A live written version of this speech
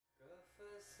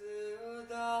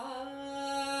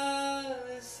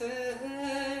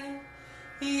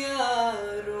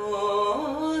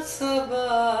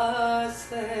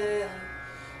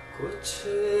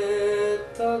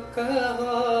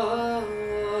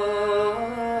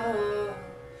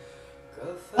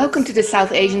Welcome to the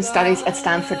South Asian Studies at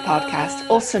Stanford podcast,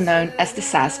 also known as the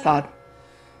SAS Pod.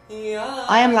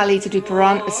 I am Lalita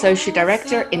Duperon, Associate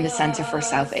Director in the Center for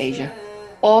South Asia.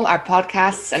 All our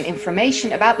podcasts and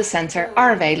information about the center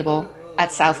are available at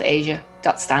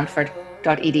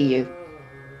southasia.stanford.edu.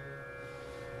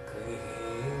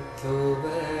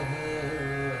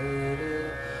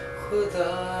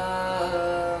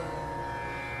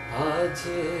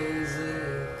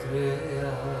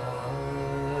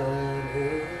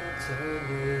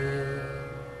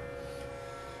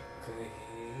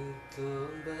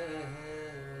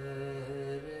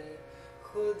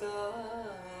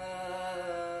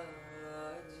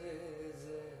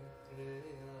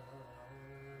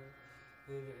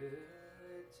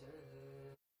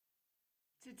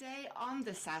 Today on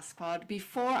the SAS Pod,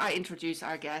 before I introduce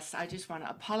our guests, I just want to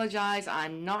apologize.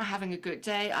 I'm not having a good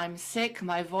day. I'm sick.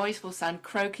 My voice will sound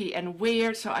croaky and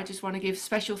weird. So I just want to give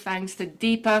special thanks to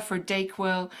Deepa for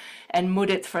Dayquil and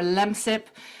Mudit for Lemsip.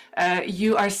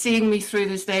 You are seeing me through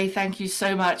this day. Thank you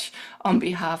so much on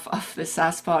behalf of the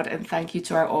SAS Pod, and thank you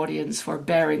to our audience for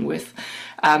bearing with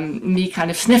me kind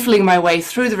of sniffling my way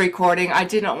through the recording. I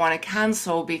did not want to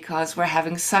cancel because we're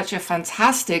having such a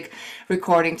fantastic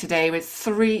recording today with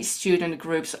 3 student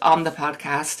groups on the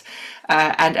podcast.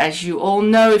 And as you all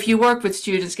know, if you work with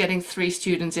students, getting 3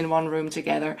 students in one room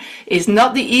together is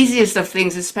not the easiest of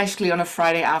things, especially on a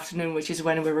Friday afternoon, which is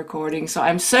when we're recording. So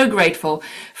I'm so grateful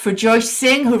for Joyce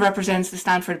Singh, who represents the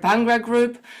Stanford Bhangra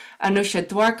group, Anusha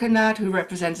Dwarkanath, who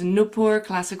represents Noopur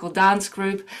classical dance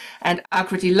group, and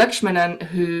Akriti Lakshmanan,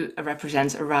 who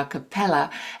represents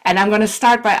Raagapella. And I'm going to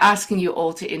start by asking you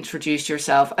all to introduce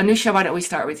yourself. Anusha, why don't we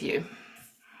start with you?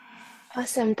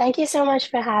 Awesome. Thank you so much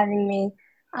for having me.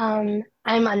 I'm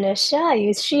Anusha. I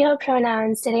use she, her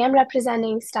pronouns. Today I'm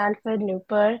representing Stanford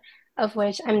Noopur, of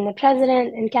which I'm the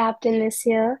president and captain this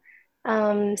year.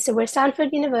 So we're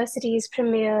Stanford University's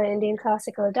premier Indian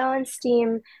classical dance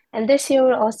team, and this year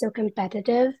we're also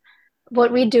competitive.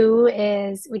 What we do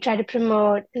is we try to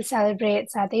promote and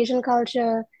celebrate South Asian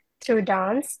culture through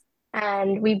dance.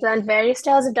 And we blend various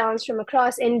styles of dance from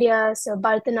across India, so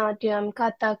Bharatanatyam,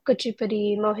 Kathak,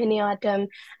 Kuchipudi, Mohiniyattam,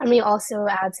 and we also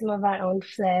add some of our own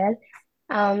flair.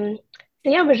 So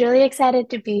yeah, we're really excited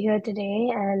to be here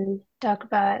today and talk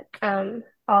about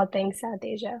all things South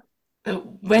Asia.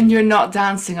 When you're not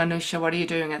dancing, Anusha, what are you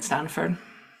doing at Stanford?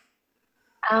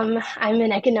 I'm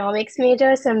an economics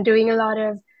major, so I'm doing a lot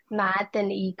of math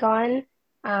and econ.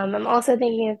 I'm also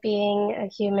thinking of being a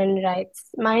human rights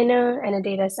minor and a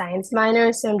data science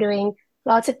minor, so I'm doing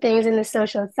lots of things in the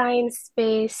social science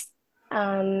space.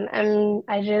 I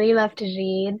really love to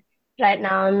read. Right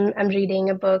now, I'm reading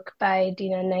a book by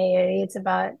Dina Nayeri. It's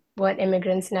about what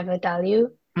immigrants never tell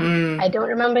you. I Mm, don't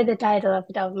remember the title off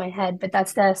the top of my head, but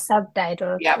that's the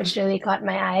subtitle, yeah. which really caught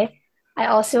my eye. I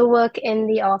also work in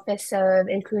the Office of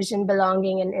Inclusion,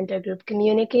 Belonging, and Intergroup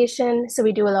Communication. So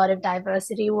we do a lot of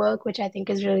diversity work, which I think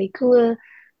is really cool.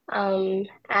 And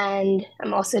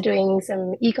I'm also doing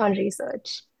some econ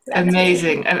research. So that's me.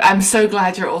 Amazing. I'm so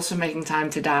glad you're also making time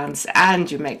to dance and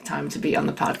you make time to be on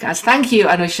the podcast. Thank you,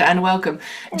 Anusha, and welcome.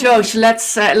 Yeah. Josh,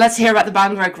 let's hear about the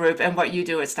Bhangra group and what you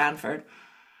do at Stanford.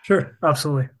 Sure,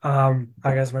 absolutely. Hi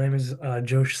guys, my name is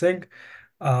Josh Singh,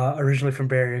 originally from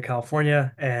Bay Area,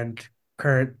 California, and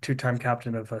current two-time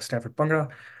captain of Stanford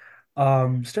Bhangra.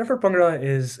 Stanford Bhangra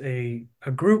is a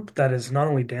group that is not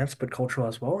only dance but cultural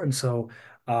as well, and so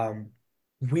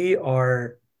we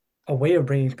are a way of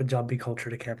bringing Punjabi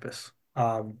culture to campus.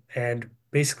 And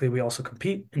basically, we also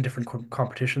compete in different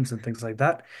competitions and things like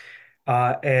that.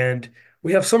 And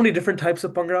we have so many different types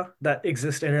of Bhangra that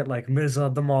exist in it, like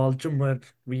Mirza, Damal, Jumar.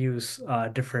 We use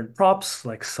different props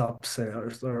like sups,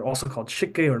 or also called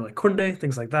shikke or like kunde,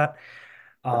 things like that.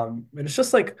 And it's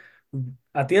just like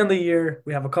at the end of the year,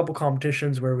 we have a couple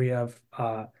competitions where we have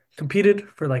competed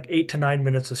for like 8 to 9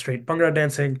 minutes of straight Bhangra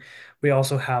dancing. We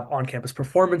also have on-campus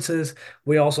performances.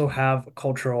 We also have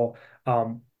cultural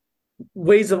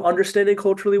ways of understanding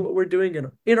culturally what we're doing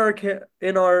in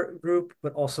our group,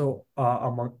 but also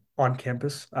among on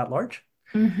campus at large.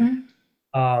 Hmm.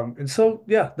 And so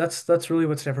yeah, that's really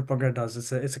what Stanford Bhangra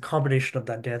does. It's a combination of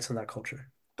that dance and that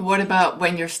culture. What about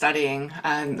when you're studying?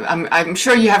 And I'm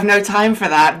sure you have no time for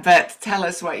that, but tell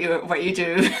us what you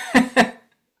do.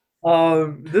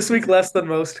 This week less than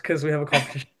most because we have a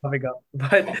competition coming up.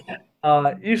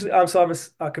 But usually, I'm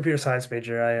a computer science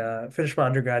major. I finished my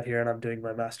undergrad here, and I'm doing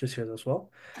my master's here as well.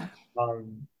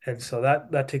 And so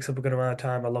that takes up a good amount of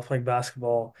time. I love playing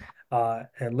basketball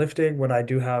and lifting. When I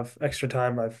do have extra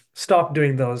time, I've stopped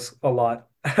doing those a lot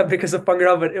because of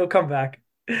Bhangra, but it'll come back.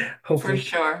 For hopefully.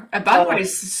 sure. A Uh, Bhangra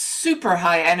is super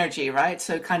high energy, right?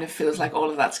 So it kind of feels like all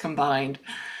of that's combined.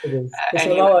 it is. But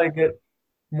Anyway, somehow I get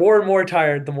more and more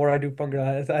tired the more I do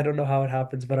Bhangra. I don't know how it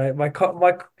happens, but my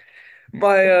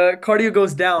cardio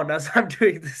goes down as I'm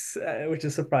doing this, which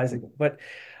is surprising. But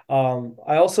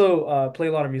I also play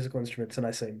a lot of musical instruments and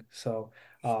I sing. So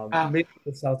wow. mainly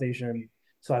with South Asian.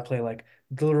 So I play like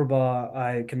Dilruba.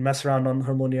 I can mess around on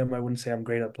harmonium. I wouldn't say I'm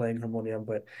great at playing harmonium,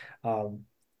 but um,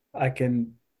 I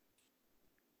can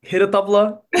hit a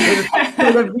tabla, hit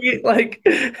a with a beat, like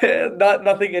not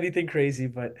nothing anything crazy.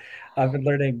 But I've been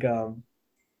learning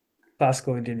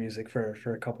classical Indian music for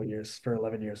a couple years, for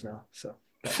 11 years now. So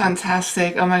that's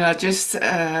Fantastic. Oh my God, just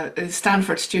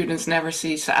Stanford students never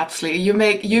cease. Absolutely. You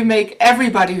make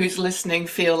everybody who's listening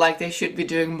feel like they should be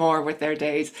doing more with their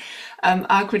days.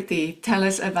 Akriti, tell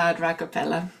us about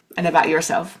Raagapella and about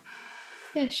yourself.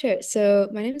 Yeah, sure. So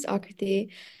my name is Akriti,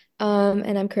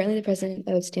 and I'm currently the president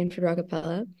of Stanford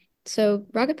Raagapella. So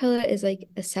Raagapella is like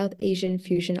a South Asian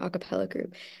fusion a cappella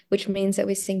group, which means that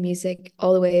we sing music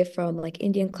all the way from like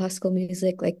Indian classical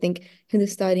music, like think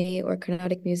Hindustani or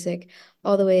Carnatic music,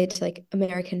 all the way to like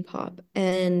American pop.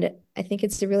 And I think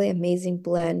it's a really amazing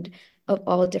blend of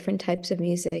all different types of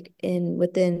music in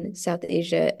within South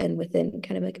Asia and within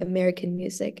kind of like American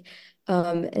music.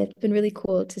 And it's been really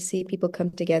cool to see people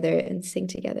come together and sing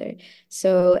together.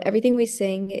 So everything we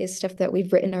sing is stuff that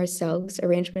we've written ourselves,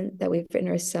 arrangement that we've written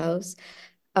ourselves.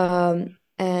 And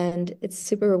it's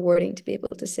super rewarding to be able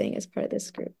to sing as part of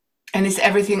this group. And is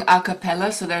everything a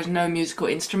cappella, so there's no musical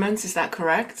instruments, is that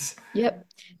correct? Yep.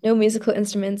 No musical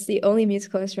instruments. The only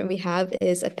musical instrument we have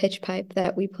is a pitch pipe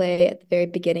that we play at the very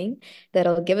beginning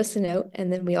that'll give us a note,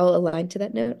 and then we all align to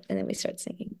that note, and then we start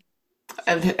singing.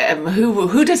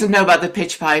 Who doesn't know about the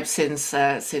pitch pipe since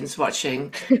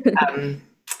watching? Um,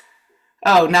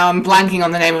 oh, now I'm blanking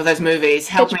on the name of those movies.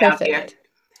 Help Pitch me out here. perfect.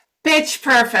 Pitch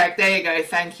Perfect. There you go.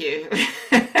 Thank you.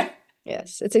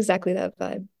 Yes, it's exactly that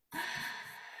vibe.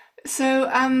 So,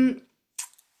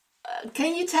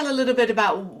 can you tell a little bit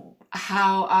about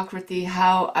how Akriti,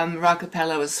 how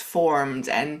Raagapella was formed,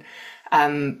 and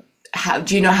how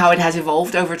do you know how it has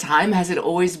evolved over time? Has it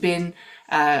always been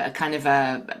a kind of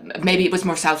a maybe it was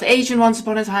more South Asian once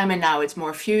upon a time, and now it's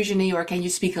more fusiony, or can you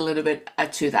speak a little bit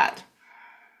to that?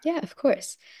 Yeah, of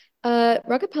course.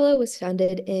 Raagapella was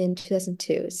founded in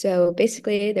 2002. So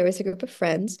basically, there was a group of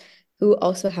friends who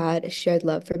also had a shared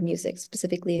love for music,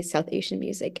 specifically South Asian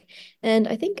music. And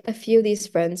I think a few of these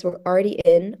friends were already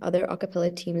in other a cappella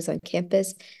teams on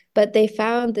campus, but they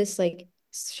found this like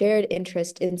shared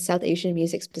interest in South Asian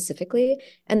music specifically,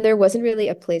 and there wasn't really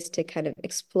a place to kind of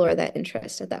explore that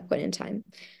interest at that point in time.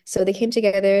 So they came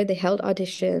together, they held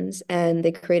auditions, and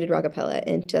they created Raagapella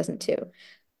in 2002.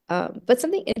 But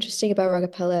something interesting about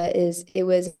Raagapella is it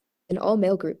was an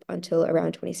all-male group until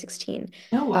around 2016.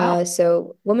 Oh wow.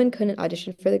 So women couldn't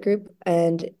audition for the group,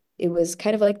 and it was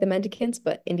kind of like the Mendicants,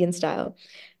 but Indian style,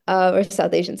 or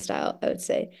South Asian style, I would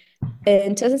say.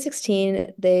 In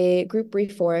 2016, the group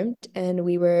reformed, and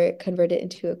we were converted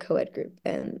into a co-ed group,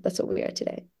 and that's what we are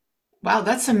today. Wow,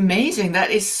 that's amazing. That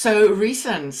is so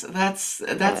recent.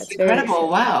 Yeah, That's it's very incredible.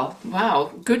 recent. Wow.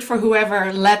 Wow. Good for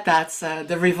whoever led that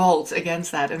the revolt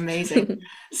against that. Amazing.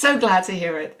 So glad to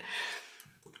hear it.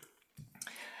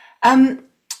 Um,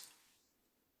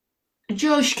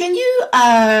 Josh, can you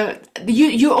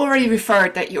you already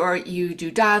referred that you do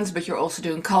dance, but you're also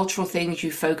doing cultural things.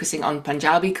 You're focusing on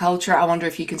Punjabi culture. I wonder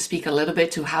if you can speak a little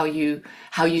bit to how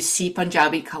you see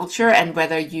Punjabi culture and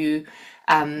whether you,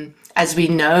 as we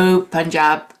know,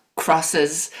 Punjab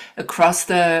crosses across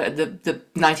the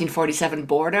 1947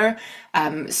 border.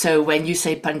 So when you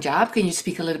say Punjab, can you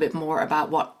speak a little bit more about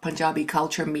what Punjabi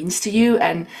culture means to you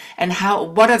and how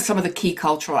what are some of the key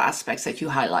cultural aspects that you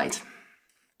highlight?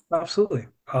 absolutely.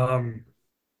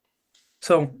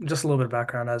 So just a little bit of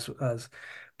background as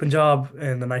Punjab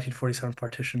in the 1947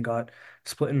 partition got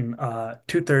split in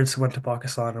two-thirds went to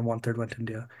Pakistan and one-third went to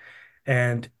India.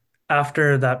 And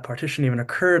after that partition even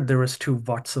occurred, there was two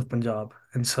Vats of Punjab.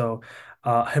 And so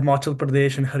Himachal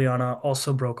Pradesh and Haryana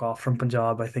also broke off from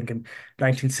Punjab. I think in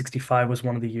 1965 was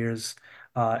one of the years.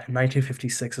 In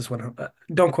 1956 is when,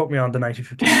 don't quote me on the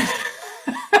 1956.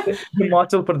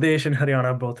 Himachal Pradesh and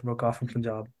Haryana both broke off from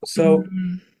Punjab. So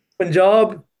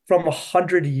Punjab from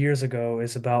 100 years ago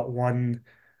is about one.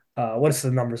 What's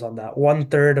the numbers on that? One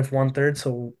third of one third.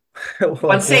 So One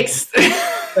like what? sixth.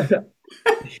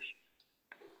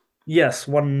 Yes,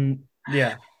 one.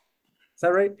 Yeah, is that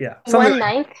right? Yeah, something One like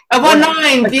ninth. A one one.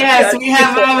 ninth, Yeah, yes, I think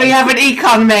it's one we ninth. have an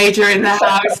econ major in the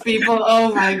house, people.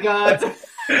 Oh my God.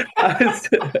 I was-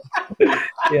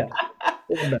 yeah,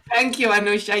 one ninth. Thank you,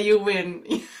 Anusha. You win.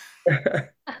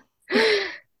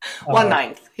 One Uh,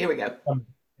 ninth. Here we go.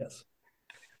 yes.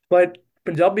 But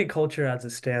Punjabi culture as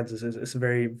it stands is a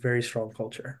very, very strong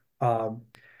culture.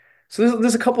 So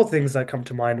there's a couple things that come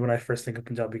to mind when I first think of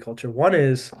Punjabi culture. One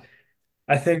is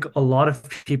I think a lot of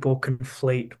people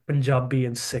conflate Punjabi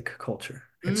and Sikh culture.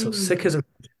 And so Mm. Sikhism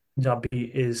and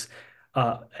Punjabi is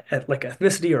like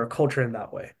ethnicity or a culture in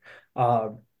that way.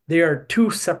 They are two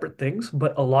separate things,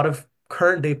 but a lot of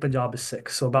current day Punjab is Sikh.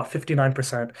 So about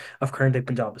 59% of current day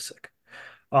Punjab is Sikh.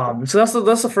 So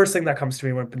that's the first thing that comes to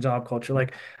me when Punjab culture.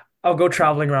 Like I'll go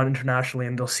traveling around internationally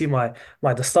and they'll see my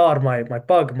dastar, my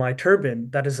pug, my turban.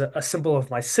 That is a symbol of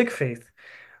my Sikh faith,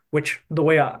 which the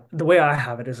way I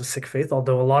have it is a Sikh faith,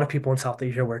 although a lot of people in South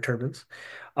Asia wear turbans.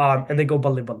 And they go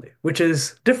balle balle, which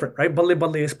is different, right? Balle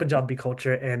balle is Punjabi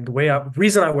culture, and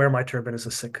reason I wear my turban is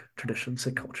a Sikh tradition,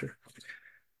 Sikh culture.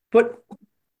 But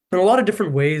in a lot of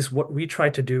different ways, what we try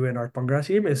to do in our Bhangra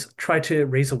team is try to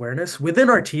raise awareness within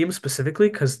our team specifically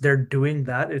because they're doing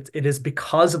that. It is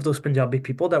because of those Punjabi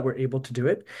people that we're able to do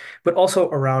it, but also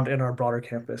around in our broader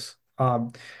campus.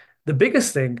 The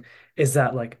biggest thing is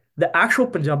that like the actual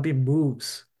Punjabi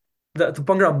moves, the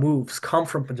Bhangra moves come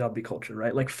from Punjabi culture,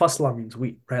 right? Like fasla means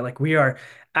wheat, right? Like we are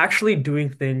actually doing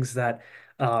things that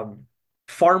um,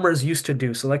 farmers used to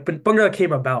do. So like Bhangra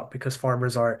came about because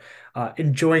farmers are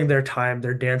enjoying their time,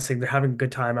 they're dancing, they're having a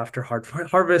good time after hard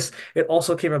harvest. It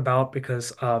also came about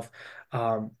because of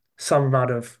some amount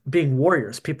of being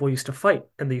warriors. People used to fight,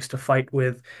 and they used to fight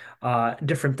with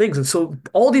different things. And so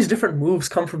all these different moves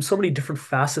come from so many different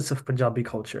facets of Punjabi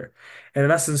culture. And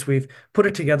in essence, we've put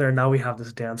it together, and now we have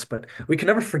this dance. But we can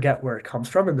never forget where it comes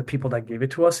from and the people that gave it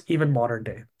to us, even modern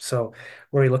day. So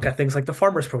when we look at things like the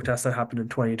farmers' protest that happened in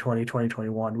 2020,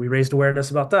 2021, we raised awareness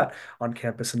about that on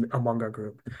campus and among our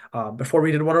group. Before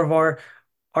we did one of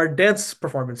our dance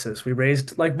performances, we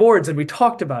raised like boards and we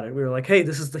talked about it. We were like, "Hey,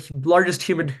 this is the largest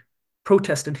human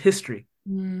protest in history.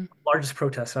 Mm. Largest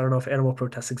protest. I don't know if animal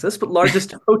protests exist, but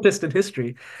largest protest in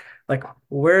history. Like,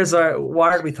 why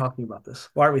aren't we talking about this?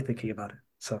 Why aren't we thinking about it?"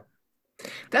 So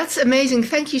That's amazing.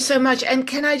 Thank you so much. And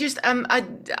can I just,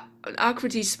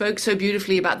 Akriti spoke so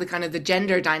beautifully about the kind of the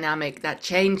gender dynamic that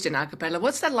changed in a cappella.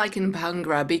 What's that like in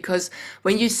Bhangra? Because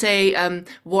when you say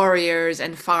warriors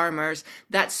and farmers,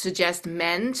 that suggests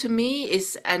men to me.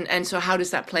 And so how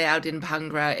does that play out in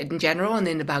Bhangra in general and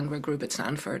in the Bhangra group at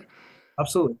Stanford?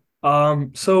 absolutely.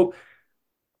 So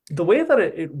the way that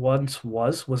it once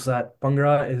was that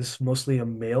Bhangra is mostly a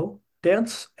male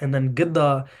dance, and then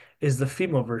Gidda is the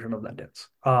female version of that dance.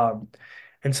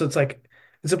 And so it's like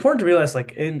it's important to realize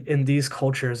like in these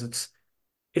cultures,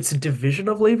 it's a division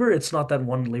of labor. It's not that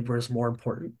one labor is more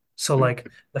important. So like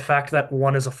the fact that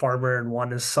one is a farmer and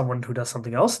one is someone who does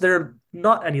something else, they're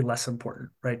not any less important,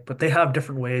 right? But they have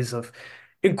different ways of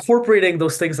incorporating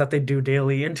those things that they do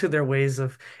daily into their ways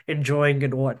of enjoying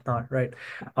and whatnot, right?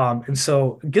 And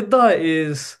so Gidda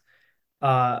is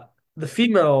uh, the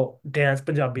female dance,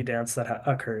 Punjabi dance that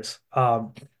occurs.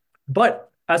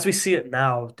 But as we see it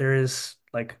now, there is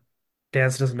like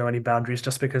dance doesn't know any boundaries.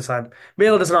 Just because I'm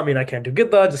male does not mean I can't do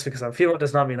Gidda. Just because I'm female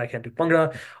does not mean I can't do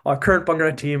Bhangra. Our current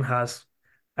Bhangra team has,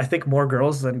 I think, more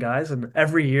girls than guys. And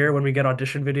every year when we get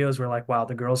audition videos, we're like, wow,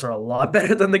 the girls are a lot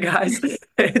better than the guys.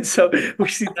 And so we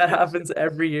see that happens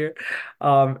every year.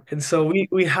 And so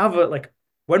we have a like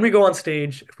when we go on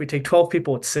stage, if we take 12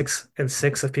 people, it's six and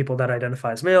six of people that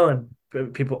identify as male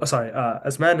and people, sorry,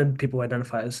 as men and people who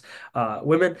identify as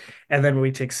women. And then when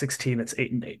we take 16, it's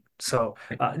eight and eight. So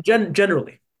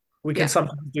generally, we can Yeah,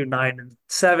 sometimes do nine and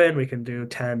seven, we can do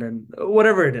 10 and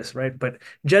whatever it is, right? But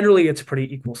generally, it's a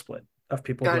pretty equal split of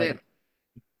people who got identify it.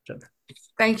 gender.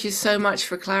 Thank you so much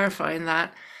for clarifying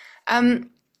that. Um,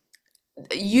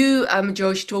 You,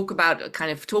 Josh, talk about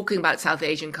kind of talking about South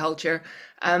Asian culture.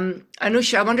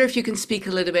 Anusha, I wonder if you can speak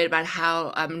a little bit about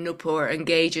how Noopur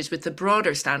engages with the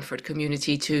broader Stanford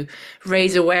community to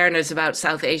raise awareness about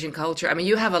South Asian culture. I mean,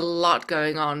 you have a lot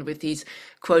going on with these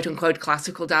quote unquote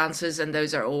classical dances, and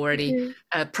those are already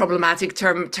Mhm. problematic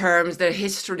terms. Their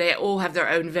history, they all have their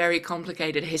own very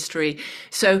complicated history.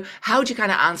 So, how do you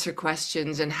kind of answer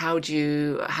questions, and how do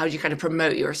you kind of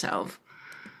promote yourself?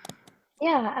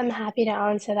 Yeah, I'm happy to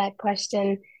answer that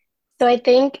question. So I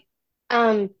think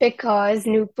because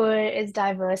Noopur is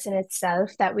diverse in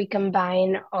itself, that we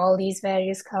combine all these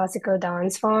various classical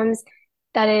dance forms,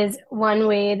 that is one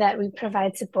way that we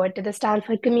provide support to the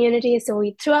Stanford community. So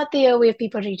we throughout the year we have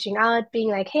people reaching out, being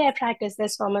like, "Hey, I practice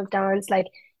this form of dance. Like,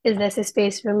 is this a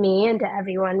space for me?" And to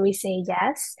everyone we say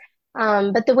yes.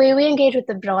 But the way we engage with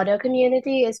the broader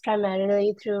community is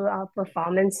primarily through our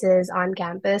performances on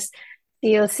campus. So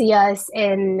you'll see us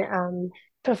in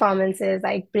performances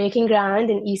like Breaking Ground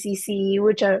and ECC,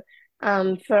 which are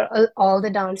for all the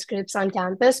dance groups on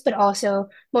campus, but also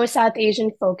more South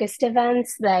Asian focused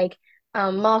events like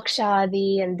Mock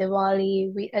Shadi and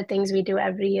Diwali, things we do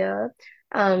every year.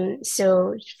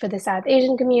 So for the South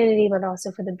Asian community, but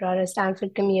also for the broader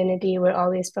Stanford community, we're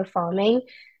always performing.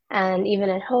 And even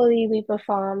at Holi, we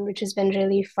perform, which has been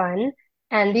really fun.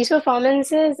 And these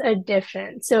performances are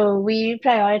different. So we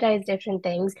prioritize different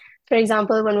things. For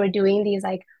example, when we're doing these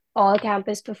like all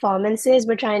campus performances,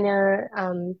 we're trying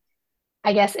to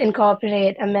I guess,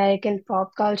 incorporate American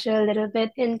pop culture a little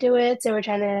bit into it. So we're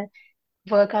trying to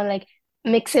work on like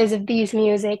mixes of these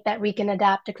music that we can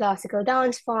adapt to classical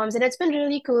dance forms. And it's been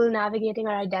really cool navigating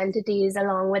our identities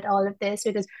along with all of this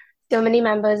because so many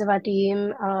members of our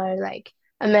team are like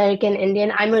American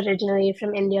Indian. I'm originally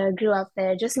from India, grew up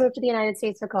there, just moved to the United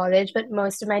States for college, but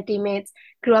most of my teammates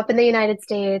grew up in the United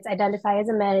States, identify as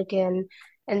American.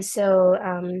 And so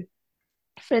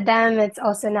for them, it's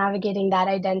also navigating that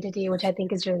identity, which I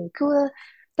think is really cool.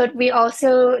 But we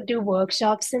also do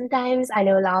workshops sometimes. I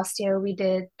know last year we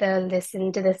did the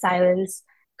Listen to the Silence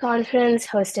conference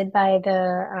hosted by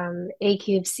the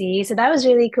AQC. So that was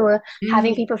really cool,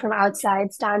 having Mm. people from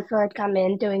outside Stanford come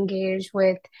in to engage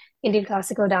with Indian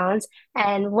classical dance.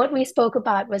 And what we spoke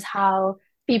about was how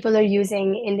people are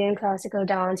using Indian classical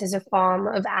dance as a form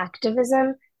of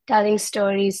activism, telling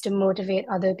stories to motivate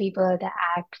other people to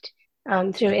act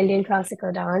through Indian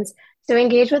classical dance. So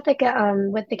engage with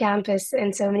with the campus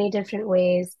in so many different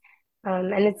ways,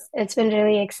 and it's been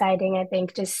really exciting, I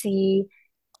think, to see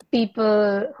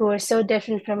people who are so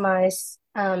different from us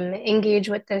engage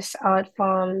with this art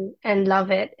form and love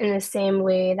it in the same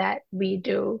way that we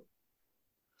do.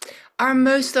 Are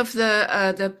most of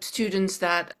the students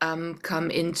that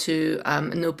come into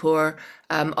Noopur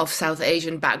of South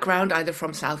Asian background, either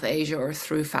from South Asia or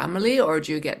through family, or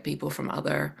do you get people from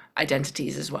other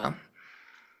identities as well?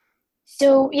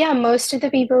 So yeah, most of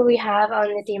the people we have on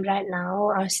the team right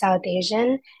now are South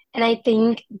Asian, and I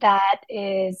think that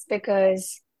is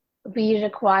because we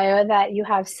require that you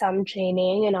have some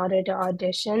training in order to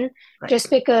audition, Right. just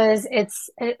because it's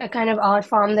a kind of art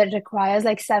form that requires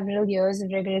like several years of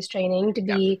rigorous training to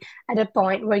Yeah. be at a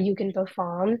point where you can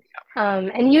perform.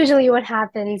 And usually what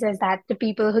happens is that the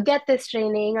people who get this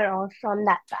training are all from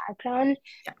that background,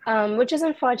 Yeah. which is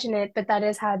unfortunate, but that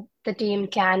is how the team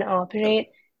can Sure. operate.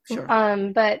 Sure.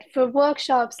 But for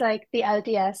workshops like the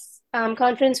LTS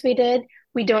conference we did,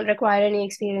 we don't require any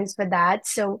experience for that.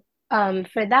 So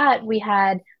for that, we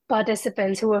had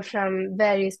participants who were from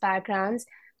various backgrounds,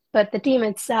 but the team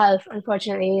itself,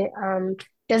 unfortunately,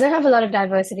 doesn't have a lot of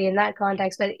diversity in that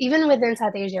context. But even within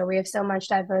South Asia, we have so much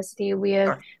diversity. We have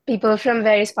Sure. people from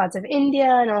various parts of India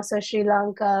and also Sri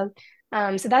Lanka.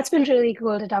 So that's been really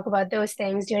cool to talk about those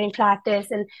things during practice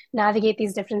and navigate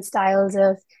these different styles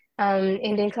of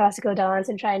Indian classical dance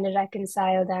and trying to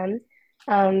reconcile them.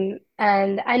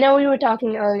 And I know we were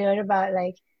talking earlier about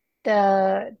like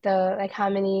the like how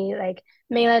many like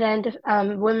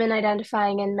women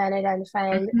identifying and men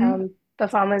identifying Hmm.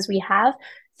 performers we have.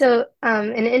 So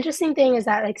an interesting thing is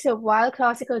that like so while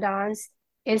classical dance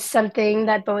is something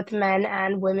that both men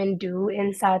and women do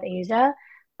in South Asia,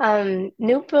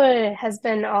 Noopur has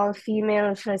been all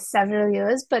female for several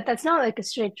years, but that's not like a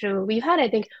straight rule. We've had, I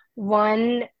think,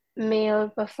 one male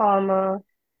performer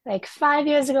like 5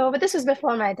 years ago, but this was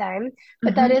before my time.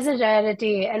 But that Hmm. is a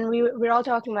rarity, and we're all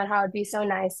talking about how it'd be so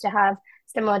nice to have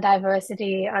some more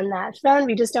diversity on that front.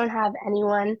 We just don't have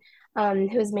anyone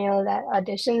who's male that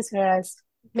auditions for us.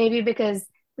 Maybe because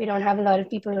we don't have a lot of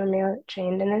people who are male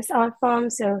trained in this art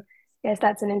form. So yes,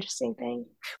 that's an interesting thing.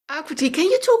 Akriti, can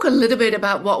you talk a little bit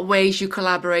about what ways you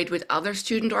collaborate with other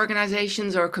student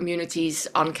organizations or communities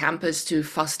on campus to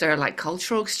foster like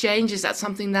cultural exchange? Is that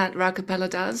something that Raagapella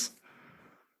does?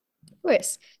 Of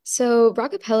course. So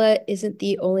Raagapella isn't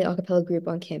the only a cappella group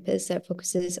on campus that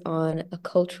focuses on a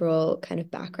cultural kind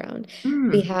of background.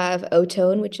 We Mm. have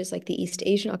O-Tone, which is like the East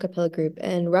Asian a cappella group,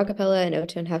 and Raagapella and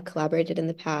O-Tone have collaborated in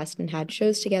the past and had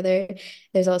shows together.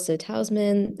 There's also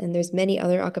Talisman, and there's many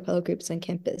other a cappella groups on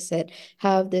campus that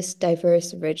have this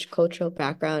diverse, rich cultural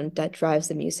background that drives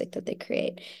the music that they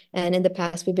create. And in the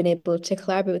past, we've been able to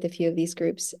collaborate with a few of these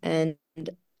groups and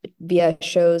via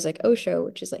shows like O Show,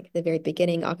 which is like the very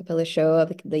beginning a cappella show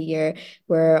of the year,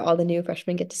 where all the new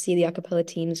freshmen get to see the a cappella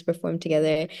teams perform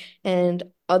together, and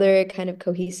other kind of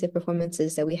cohesive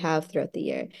performances that we have throughout the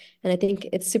year. And I think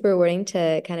it's super rewarding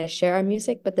to kind of share our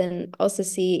music, but then also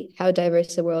see how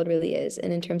diverse the world really is.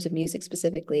 And in terms of music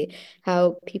specifically,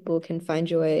 how people can find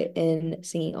joy in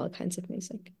singing all kinds of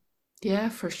music. Yeah,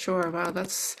 for sure. Wow,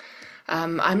 that's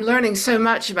I'm learning so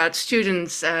much about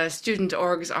students, student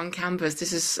orgs on campus.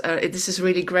 This is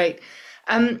really great.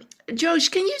 Um, Josh,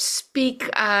 can you speak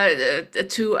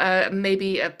to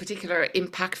maybe a particular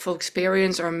impactful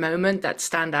experience or moment that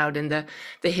stand out in the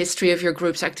history of your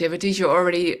group's activities? You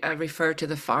already referred to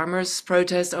the farmers'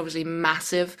 protest, obviously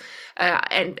massive.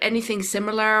 And anything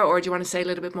similar, or do you want to say a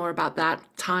little bit more about that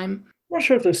time? I'm not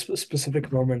sure if there's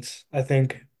specific moments. I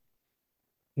think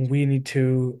we need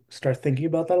to start thinking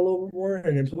about that a little bit more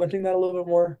and implementing that a little bit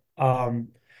more.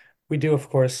 We do, of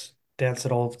course, dance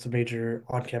at all of the major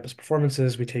on-campus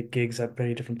performances. We take gigs at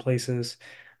many different places.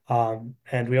 And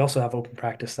we also have open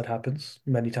practice that happens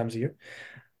many times a year.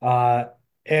 Uh,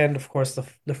 and of course,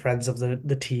 the friends of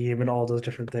the team and all those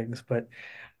different things. But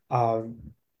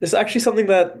it's actually something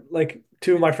that like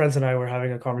two of my friends and I were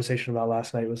having a conversation about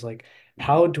last night was like,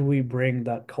 how do we bring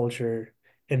that culture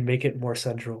and make it more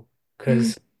central? Mm.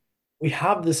 Because we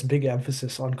have this big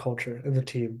emphasis on culture in the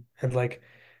team, and like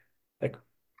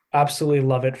absolutely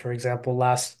love it. For example,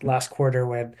 last quarter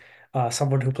when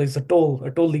someone who plays the dole or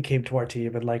dolly came to our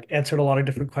team and like answered a lot of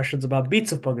different questions about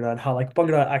beats of Bhangra and how like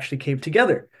Bhangra actually came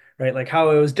together, right? Like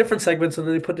how it was different segments and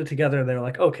then they put it together and they were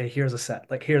like, okay, here's a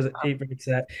set. Like here's an 8 minute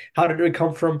set. How did it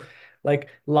come from like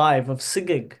live of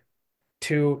singing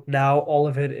to now all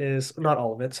of it is not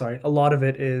all of it, sorry, a lot of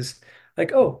it is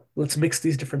like, oh, let's mix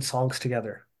these different songs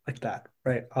together like that,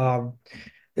 right?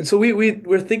 And so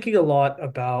we're thinking a lot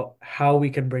about how we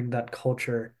can bring that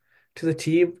culture to the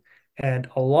team and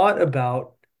a lot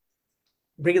about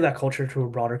bringing that culture to a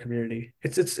broader community.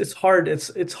 It's hard.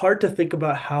 It's hard to think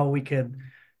about how we can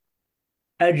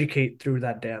educate through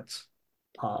that dance.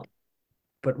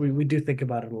 But we do think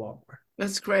about it a lot more.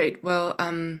 That's great. Well,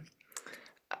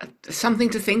 something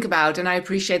to think about, and I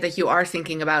appreciate that you are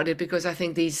thinking about it because I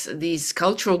think these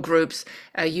cultural groups,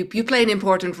 you play an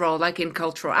important role, like in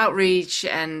cultural outreach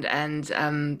and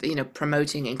you know,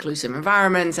 promoting inclusive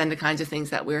environments and the kinds of things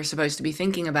that we're supposed to be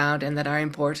thinking about and that are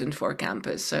important for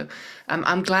campus. So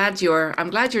I'm glad you're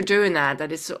doing that.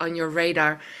 That it's on your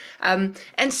radar. And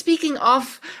speaking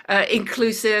of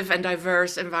inclusive and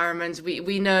diverse environments,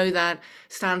 we know that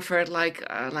Stanford, like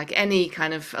any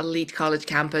kind of elite college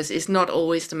campus, is not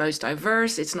always the most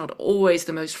diverse. It's not always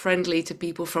the most friendly to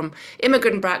people from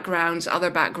immigrant backgrounds, other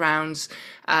backgrounds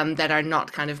that are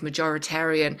not kind of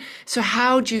majoritarian. So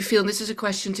how do you feel? And this is a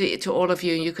question to all of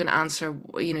you, and you can answer.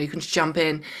 You know, you can jump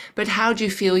in. But how do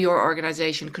you feel your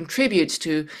organization contributes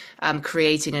to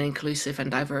creating an inclusive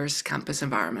and diverse campus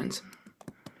environment?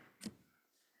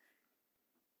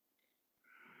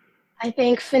 I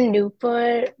think for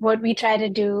Noopur, what we try to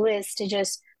do is to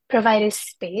just provide a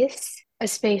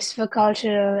space for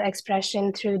cultural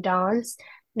expression through dance,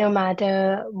 no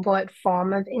matter what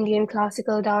form of Indian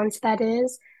classical dance that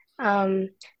is. Um,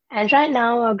 and right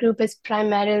now, our group is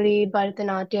primarily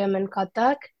Bharatanatyam and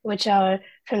Kathak, which are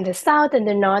from the south and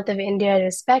the north of India,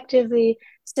 respectively.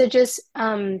 So just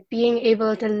being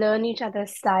able to learn each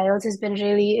other's styles has been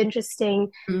really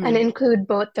interesting and Mm. include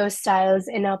both those styles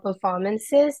in our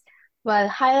performances while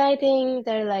highlighting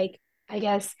their like I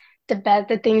guess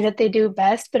the things that they do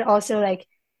best, but also like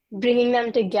bringing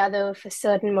them together for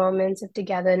certain moments of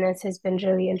togetherness has been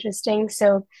really interesting.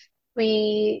 So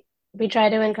we we try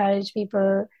to encourage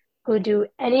people who do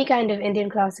any kind of Indian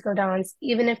classical dance,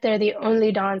 even if they're the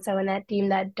only dancer on that team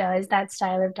that does that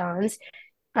style of dance,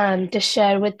 to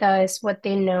share with us what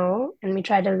they know, and we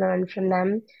try to learn from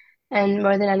them. And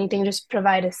more than anything, just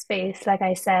provide a space, like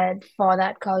I said, for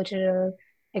that cultural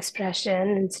expression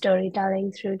and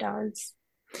storytelling through dance.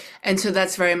 And so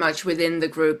that's very much within the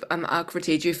group.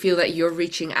 Akriti, do you feel that you're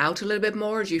reaching out a little bit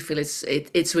more? Do you feel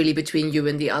it's really between you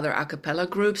and the other a cappella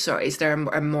groups, or is there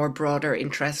a more broader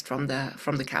interest from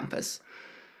the campus?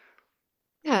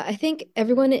 Yeah, I think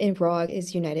everyone in ROG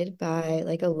is united by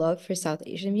like a love for South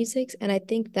Asian musics, and I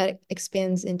think that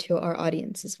expands into our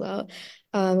audience as well.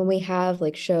 When we have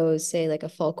like shows, say like a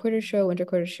fall quarter show, winter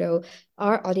quarter show,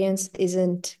 our audience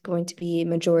isn't going to be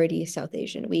majority South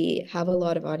Asian. We have a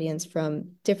lot of audience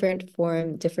from different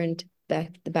form, different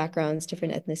the backgrounds,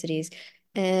 different ethnicities.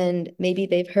 And maybe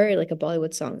they've heard like a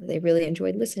Bollywood song that they really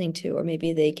enjoyed listening to, or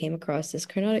maybe they came across this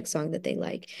Carnatic song that they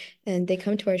like and they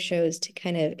come to our shows to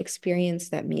kind of experience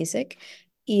that music.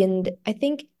 And I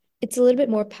think it's a little bit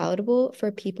more palatable for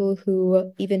people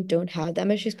who even don't have that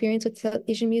much experience with South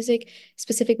Asian music,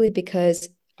 specifically because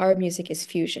our music is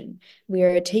fusion. We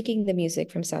are taking the music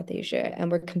from South Asia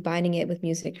and we're combining it with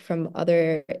music from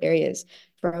other areas,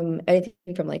 from anything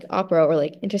from like opera or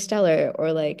like interstellar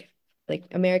or like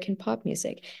American pop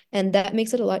music. And that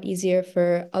makes it a lot easier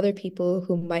for other people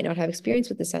who might not have experience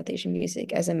with the South Asian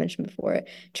music, as I mentioned before,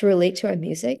 to relate to our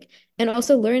music and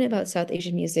also learn about South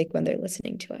Asian music when they're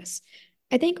listening to us.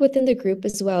 I think within the group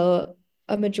as well,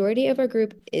 a majority of our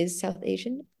group is South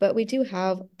Asian, but we do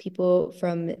have people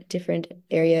from different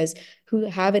areas who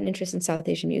have an interest in South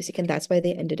Asian music, and that's why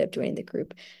they ended up joining the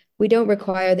group. We don't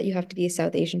require that you have to be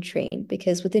South Asian trained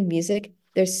because within music,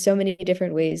 there's so many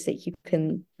different ways that you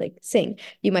can like sing.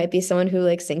 You might be someone who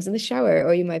like sings in the shower,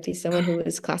 or you might be someone who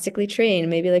is classically trained,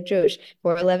 maybe like Josh,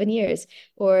 for 11 years,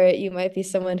 or you might be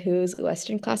someone who's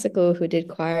Western classical who did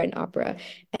choir and opera.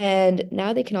 And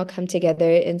now they can all come together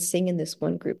and sing in this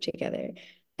one group together.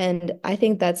 And I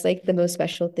think that's like the most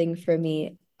special thing for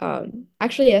me.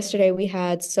 Actually, yesterday we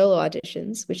had solo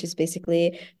auditions, which is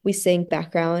basically we sing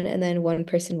background and then one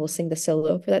person will sing the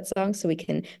solo for that song so we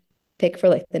can pick for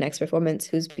like the next performance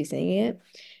who's be singing it.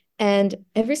 And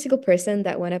every single person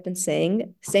that went up and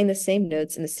sang the same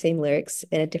notes and the same lyrics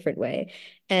in a different way.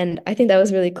 And I think that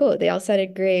was really cool. They all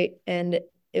sounded great. And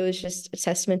it was just a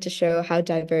testament to show how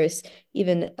diverse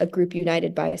even a group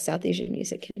united by South Asian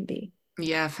music can be.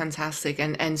 Yeah, fantastic.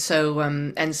 And so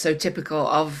typical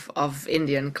of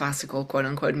Indian classical quote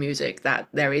unquote music that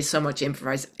there is so much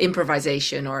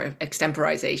improvisation or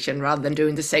extemporization rather than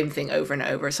doing the same thing over and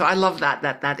over. So I love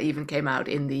that even came out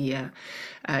in the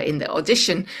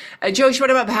audition. Josh, what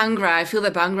about Bhangra? I feel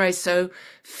that Bhangra is so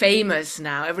famous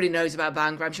now. Everybody knows about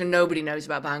Bhangra. I'm sure nobody knows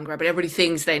about Bhangra, but everybody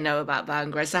thinks they know about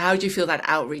Bhangra. So how do you feel that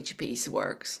outreach piece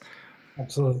works?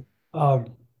 Absolutely. Um,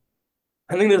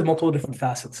 I think there's multiple different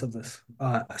facets of this.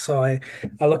 So I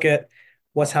look at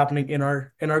what's happening in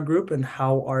our group and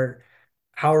how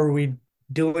are we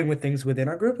dealing with things within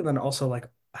our group, and then also like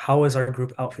how is our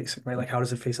group out facing, right? Like how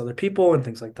does it face other people and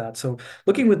things like that. So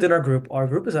looking within our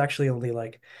group is actually only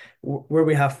like where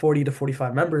we have 40 to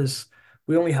 45 members,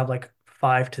 we only have like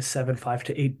 5 to 7, 5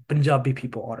 to 8 Punjabi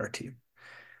people on our team.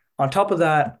 On top of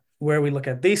that, where we look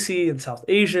at Desi and South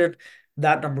Asian,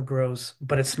 that number grows,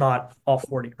 but it's not all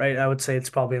 40, right? I would say it's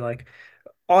probably like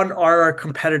on our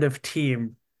competitive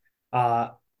team, uh,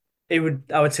 I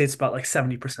would say it's about like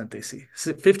 70% Desi,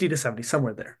 50 to 70,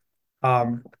 somewhere there.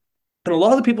 Um, and a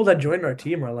lot of the people that joined our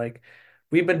team are like,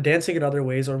 we've been dancing in other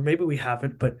ways, or maybe we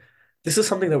haven't, but this is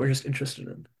something that we're just interested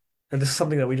in. And this is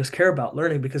something that we just care about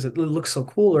learning because it looks so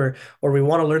cool, or we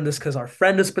want to learn this because our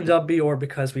friend is Punjabi, or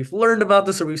because we've learned about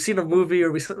this, or we've seen a movie,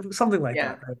 or we something like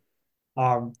Yeah. that,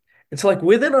 right? And so like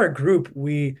within our group,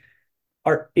 we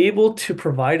are able to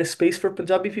provide a space for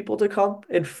Punjabi people to come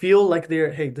and feel like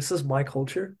hey, this is my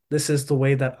culture. This is the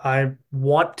way that I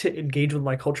want to engage with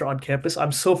my culture on campus.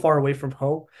 I'm so far away from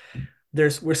home. We're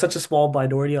such a small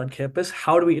minority on campus.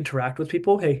 How do we interact with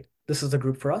people? Hey, this is the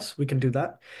group for us. We can do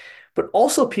that. But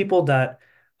also people that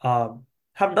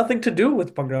have nothing to do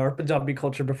with Bhangra or Punjabi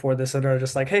culture before this and are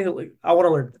just like, hey, like, I want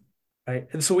to learn, right?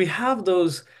 And so we have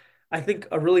those, I think,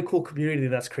 a really cool community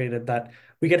that's created that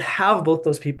we can have both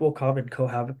those people come and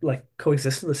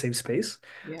coexist in the same space,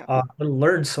 Yeah. and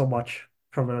learn so much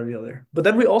from one another. But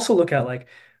then we also look at like,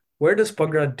 where does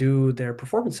Bhangra do their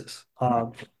performances?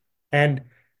 And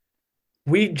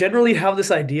we generally have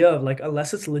this idea of like,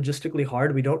 unless it's logistically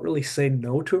hard, we don't really say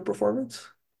no to a performance.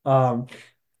 Um,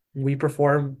 we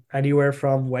perform anywhere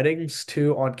from weddings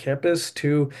to on campus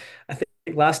to, I think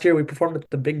last year we performed at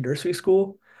the big nursery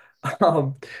school,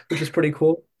 um, which is pretty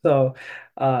cool. So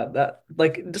that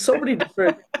like there's so many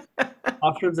different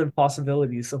options and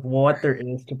possibilities of what there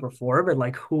is to perform and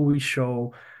like who we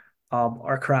show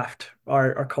our craft,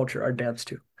 our culture, our dance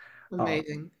to. Um,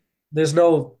 Amazing. there's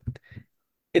no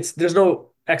there's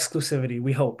no exclusivity,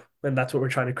 we hope, and that's what we're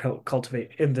trying to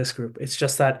cultivate in this group. It's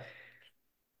just that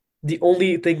the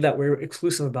only thing that we're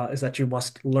exclusive about is that you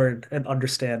must learn and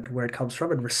understand where it comes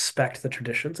from and respect the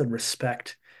traditions and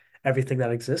respect everything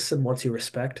that exists. And once you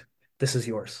respect, this is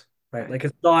yours, right? Right. Like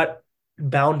it's not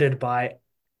bounded by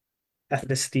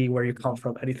ethnicity, where you come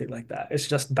from, anything like that. It's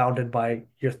just bounded by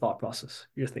your thought process,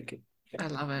 your thinking. Yeah. I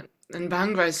love it. And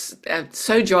Bhangra is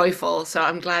so joyful. So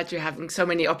I'm glad you're having so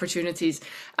many opportunities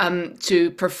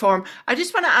to perform. I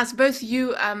just want to ask both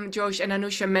you, Josh and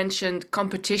Anusha mentioned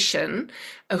competition.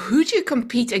 Who do you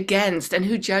compete against and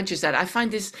who judges that? I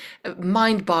find this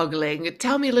mind-boggling.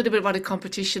 Tell me a little bit what a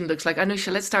competition looks like.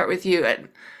 Anusha, let's start with you.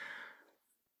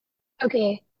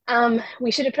 Okay.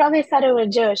 We should have probably started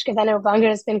with Josh because I know Bhangra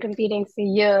has been competing for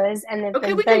years and they've Okay,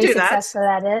 been we can very do that. successful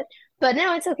at it. But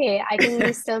no, it's okay. I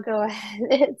can still go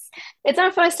ahead. It's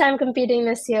our first time competing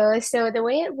this year. So the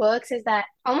way it works is that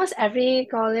almost every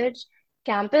college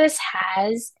campus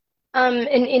has an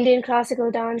Indian classical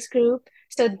dance group.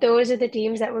 So those are the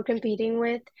teams that we're competing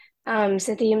with.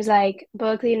 So teams like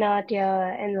Berkeley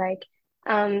Natya and like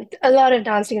A lot of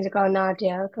dance teams are called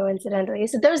Nadia, coincidentally.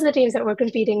 So those are the teams that we're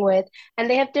competing with, and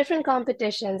they have different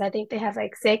competitions. I think they have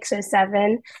like six or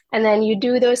seven, and then you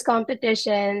do those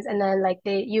competitions, and then like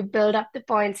you build up the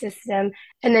point system,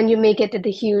 and then you make it to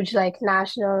the huge like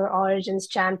national origins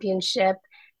championship.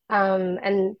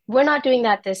 And we're not doing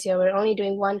that this year. We're only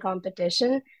doing one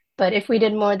competition. But if we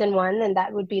did more than one, then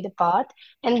that would be the pot.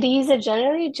 And these are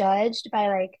generally judged by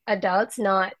like adults,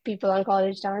 not people on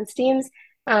college dance teams,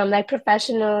 like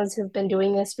professionals who've been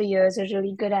doing this for years, are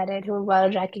really good at it, who are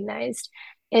well recognized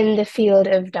in the field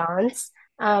of dance.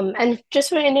 And just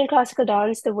for Indian classical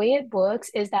dance, the way it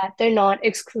works is that they're not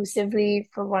exclusively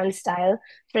for one style.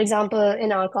 For example,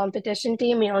 in our competition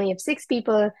team, we only have six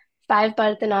people, five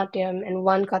Bharatanatyam and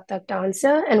one Kathak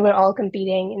dancer, and we're all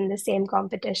competing in the same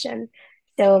competition.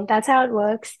 So that's how it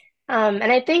works. And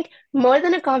I think more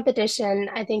than a competition,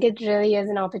 I think it really is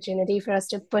an opportunity for us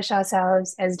to push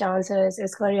ourselves as dancers,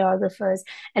 as choreographers,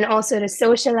 and also to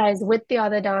socialize with the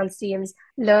other dance teams,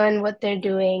 learn what they're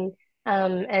doing,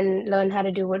 and learn how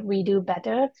to do what we do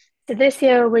better. So this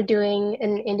year we're doing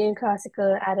an Indian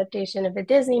classical adaptation of a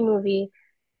Disney movie.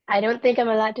 I don't think I'm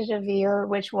allowed to reveal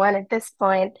which one at this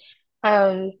point,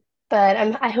 um, but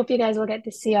I hope you guys will get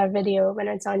to see our video when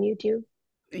it's on YouTube.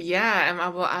 Yeah, and I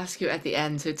will ask you at the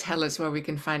end to tell us where we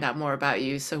can find out more about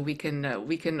you, so we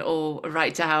can all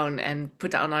write down and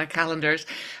put that on our calendars.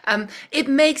 It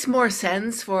makes more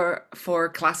sense for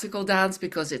classical dance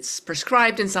because it's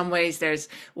prescribed in some ways. There's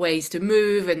ways to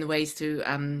move and ways to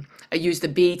use the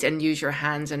beat and use your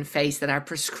hands and face that are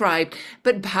prescribed.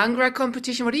 But Bhangra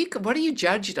competition, what are you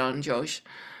judged on, Josh?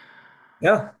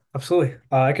 Yeah, absolutely.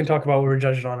 I can talk about what we're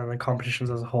judged on and the competitions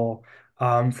as a whole.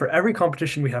 For every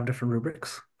competition, we have different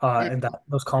rubrics, and that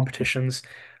those competitions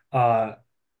uh,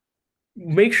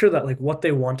 make sure that like what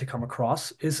they want to come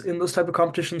across is in those type of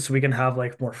competitions, so we can have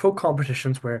like more folk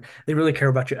competitions where they really care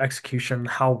about your execution,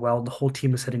 how well the whole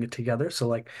team is hitting it together. So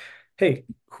like, hey,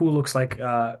 who looks like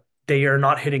they are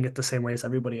not hitting it the same way as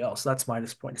everybody else? That's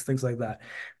minus points, things like that.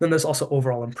 Then there's also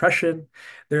overall impression.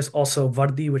 There's also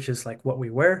vardi, which is like what we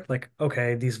wear. Like,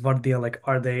 okay, these vardi are like,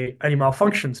 are they any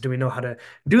malfunctions? Do we know how to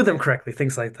do them correctly?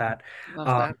 Things like that. Love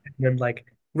that. And then like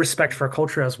respect for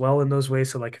culture as well in those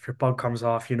ways. So like if your bug comes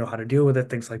off, you know how to deal with it,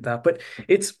 things like that. But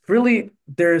it's really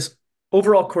there's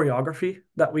overall choreography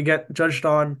that we get judged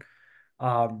on,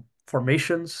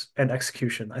 formations and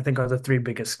execution, I think are the three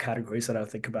biggest categories that I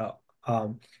think about.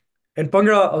 And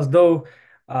Bhangra, although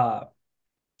uh,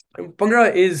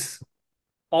 Bhangra is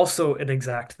also an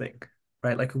exact thing,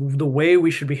 right? Like the way we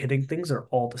should be hitting things are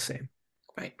all the same.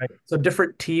 Right. Right. So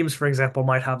different teams, for example,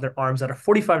 might have their arms at a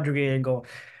 45-degree angle,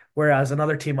 whereas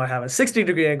another team might have a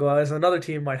 60-degree angle, as another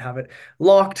team might have it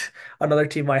locked, another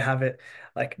team might have it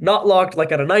like not locked,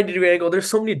 like at a 90-degree angle. There's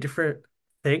so many different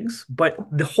things, but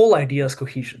the whole idea is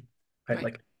cohesion, right? Right.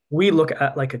 Like we look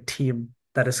at like a team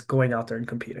that is going out there and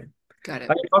competing. Got I it.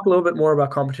 can talk a little bit more about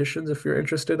competitions if you're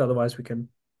interested. Otherwise, we can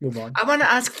move on. I want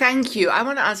to ask, thank you. I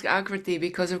want to ask Akriti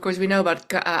because, of course, we know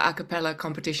about a cappella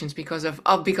competitions because of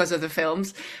the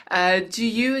films. Do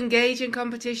you engage in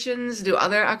competitions? Do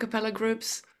other a cappella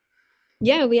groups?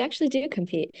 Yeah, we actually do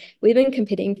compete. We've been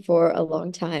competing for a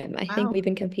long time. I think Wow. we've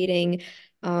been competing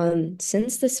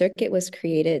since the circuit was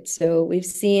created. So we've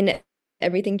seen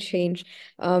everything change.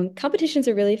 Competitions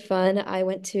are really fun. I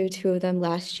went to two of them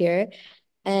last year.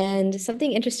 And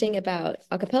something interesting about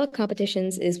a cappella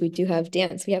competitions is we do have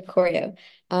dance, we have choreo.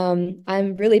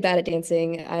 I'm really bad at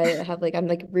dancing. I'm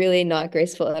like really not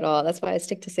graceful at all. That's why I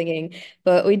stick to singing.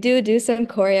 But we do some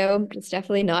choreo. It's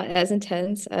definitely not as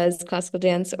intense as classical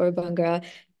dance or Bhangra,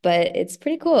 but it's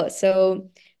pretty cool.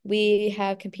 So we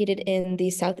have competed in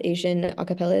the South Asian a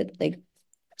cappella like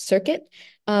circuit.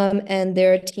 And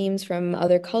there are teams from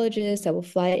other colleges that will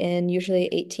fly in, usually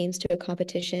 8 teams to a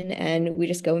competition, and we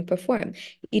just go and perform.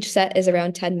 Each set is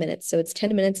around 10 minutes. So it's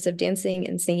 10 minutes of dancing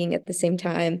and singing at the same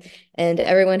time. And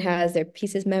everyone has their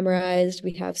pieces memorized.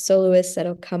 We have soloists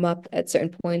that'll come up at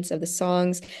certain points of the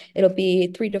songs. It'll be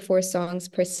 3 to 4 songs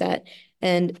per set.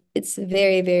 And it's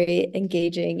very, very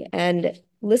engaging. And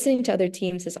listening to other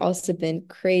teams has also been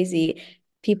crazy.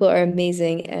 People are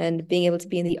amazing, and being able to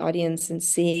be in the audience and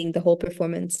seeing the whole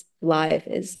performance live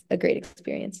is a great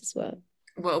experience as well.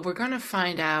 Well, we're going to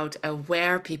find out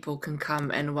where people can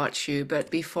come and watch you. But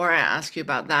before I ask you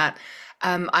about that,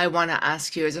 I want to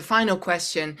ask you as a final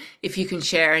question if you can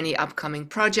share any upcoming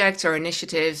projects or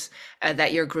initiatives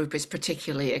that your group is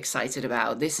particularly excited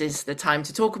about. This is the time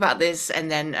to talk about this, and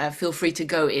then feel free to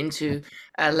go into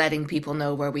letting people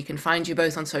know where we can find you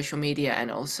both on social media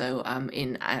and also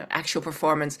in actual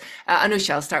performance.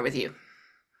 Anusha, I'll start with you.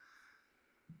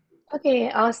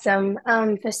 Okay, awesome.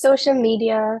 For social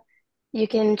media, You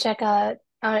can check out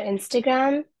our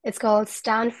Instagram. It's called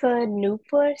Stanford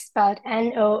Noopur, spelled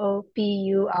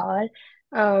Noopur.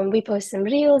 We post some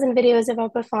reels and videos of our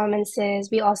performances.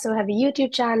 We also have a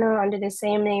YouTube channel under the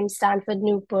same name, Stanford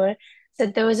Noopur. So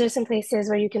those are some places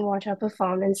where you can watch our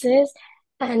performances.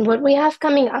 And what we have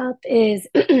coming up is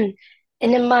in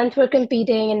a month, we're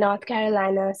competing in North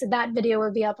Carolina. So that video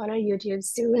will be up on our YouTube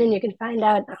soon, and you can find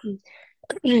out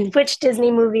which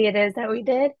Disney movie it is that we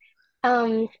did.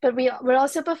 But we're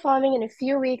also performing in a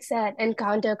few weeks at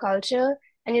Encounter Culture,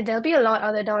 and there'll be a lot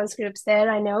other dance groups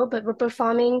there, I know, but we're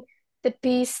performing the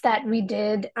piece that we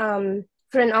did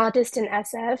for an artist in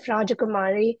SF,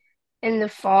 Rajakumari, in the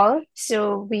fall.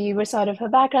 So we were sort of her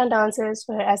background dancers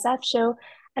for her SF show,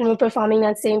 and we're performing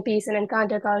that same piece in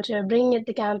Encounter Culture, bringing it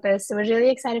to campus. So we're really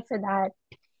excited for that.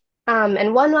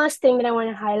 And one last thing that I want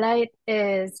to highlight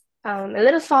is a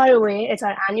little far away. It's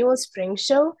our annual spring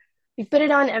show. We put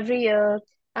it on every year,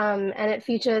 and it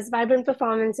features vibrant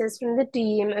performances from the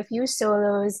team, a few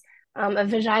solos, a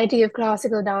variety of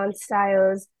classical dance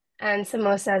styles, and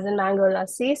samosas and mango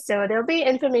lassi. So there'll be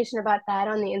information about that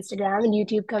on the Instagram and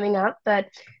YouTube coming up, but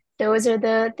those are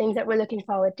the things that we're looking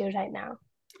forward to right now.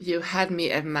 You had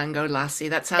me at Mango Lassi.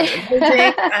 That sounds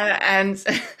amazing. And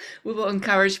we will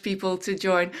encourage people to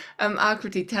join.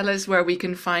 Akriti, tell us where we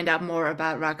can find out more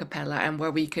about Raagapella and where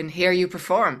we can hear you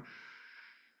perform.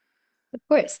 Of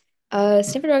course.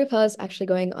 Stanford Rockapella is actually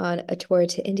going on a tour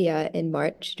to India in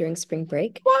March during spring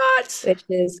break, What? which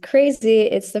is crazy.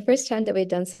 It's the first time that we've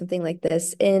done something like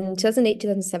this. In 2008,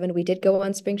 2007, we did go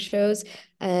on spring shows,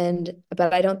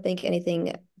 but I don't think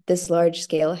anything this large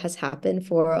scale has happened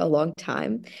for a long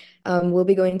time. We'll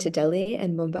be going to Delhi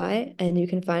and Mumbai, and you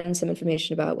can find some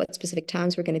information about what specific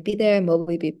times we're going to be there and what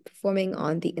we'll be performing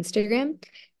on the Instagram.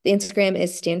 The Instagram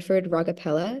is Stanford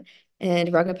Raagapella, and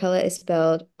Raagapella is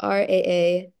spelled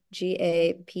Raagapella,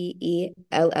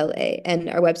 and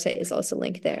our website is also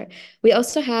linked there. We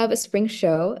also have a spring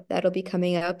show that'll be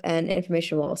coming up, and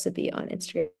information will also be on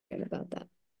Instagram about that.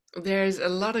 There's a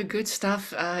lot of good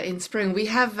stuff in spring. We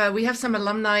have some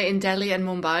alumni in Delhi and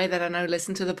Mumbai that I know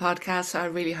listen to the podcast. So I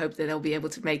really hope that they'll be able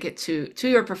to make it to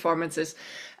your performances.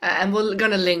 And we're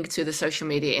going to link to the social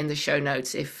media in the show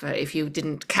notes if you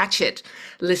didn't catch it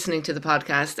listening to the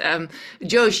podcast.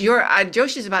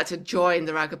 Josh is about to join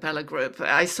the Raagapella group.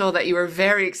 I saw that you were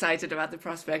very excited about the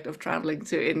prospect of traveling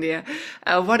to India.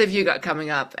 What have you got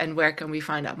coming up, and where can we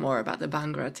find out more about the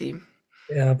Bhangra team?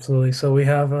 Yeah, absolutely. So we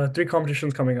have three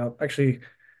competitions coming up, actually,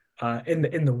 in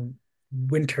the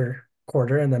winter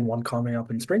quarter, and then one coming up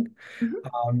in spring.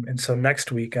 And so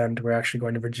next weekend we're actually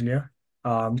going to Virginia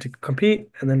to compete,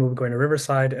 and then we'll be going to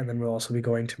Riverside, and then we'll also be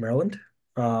going to Maryland.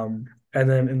 And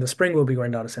then in the spring we'll be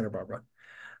going down to Santa Barbara.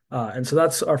 And so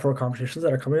that's our four competitions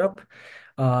that are coming up.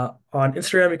 On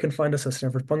Instagram, you can find us at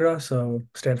Stanford Bhangra. So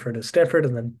Stanford is Stanford,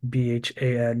 and then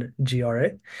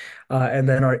Bhangra. And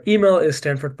then our email is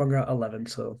stanfordbhangra11.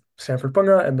 So Stanford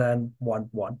Bhangra and then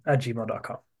 11 at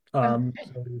gmail.com.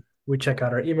 So we check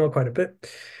out our email quite a bit.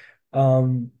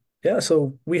 Yeah,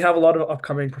 so we have a lot of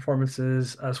upcoming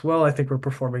performances as well. I think we're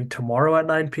performing tomorrow at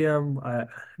 9 p.m. I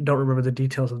don't remember the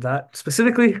details of that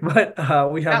specifically, but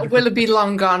we have That will be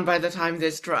long gone by the time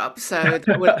this drops, so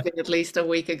that would have been at least a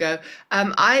week ago.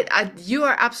 You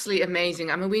are absolutely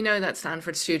amazing. I mean, we know that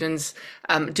Stanford students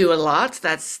do a lot.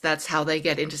 That's how they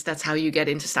get into. That's how you get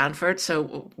into Stanford.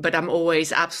 So, but I'm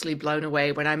always absolutely blown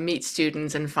away when I meet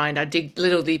students and find out, dig a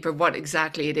little deeper, what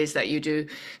exactly it is that you do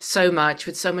so much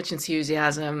with so much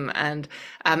enthusiasm, and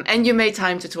you made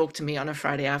time to talk to me on a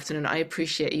Friday afternoon. I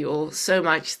appreciate you all so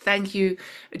much. Thank you,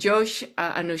 Josh,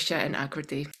 Anusha, and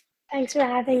Akriti. Thanks for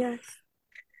having us.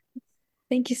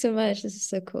 Thank you so much. This is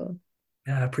so cool.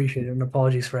 Yeah, I appreciate it, and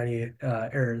apologies for any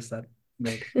errors that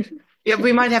made. Yeah,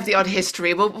 we might have the odd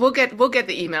history. We'll get the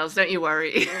emails. Don't you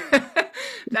worry.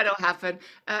 That'll happen.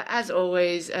 As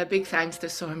always, a big thanks to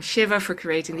Soham Shiva for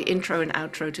creating the intro and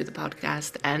outro to the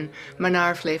podcast, and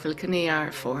Manar Flevel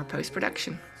Kaniyar for post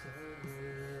production.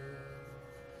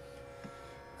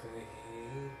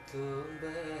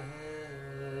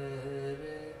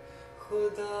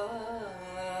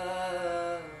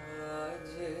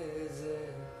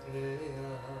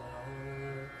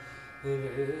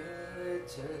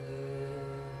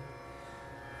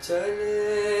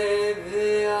 चले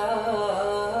भी आके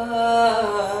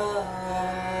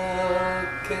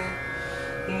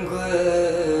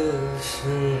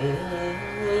गुलशन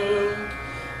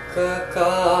का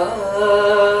कारोबार.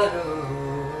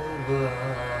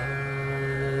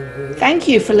 Thank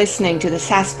you for listening to the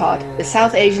SASPod, the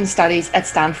South Asian Studies at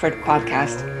Stanford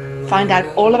podcast. Find out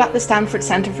all about the Stanford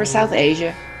Center for South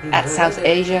Asia, at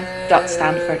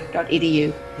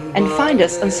southasia.stanford.edu and find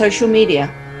us on social media.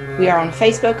 We are on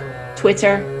Facebook,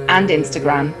 Twitter, and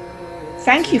Instagram.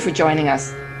 Thank you for joining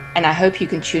us, and I hope you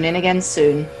can tune in again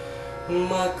soon.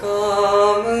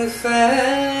 मकाम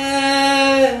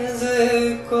फैज़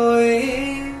कोई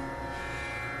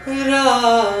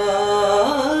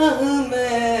राह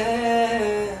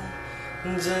में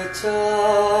जचा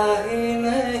ही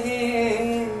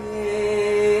नहीं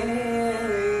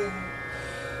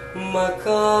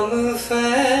मकाम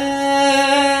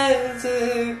फैज़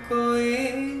कोई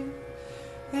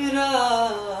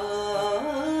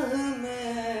राह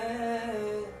में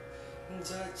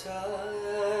जचा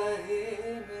ही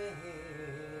नहीं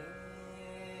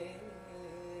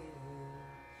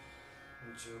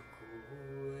जो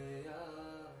कुएं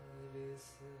यार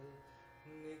से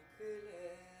निकले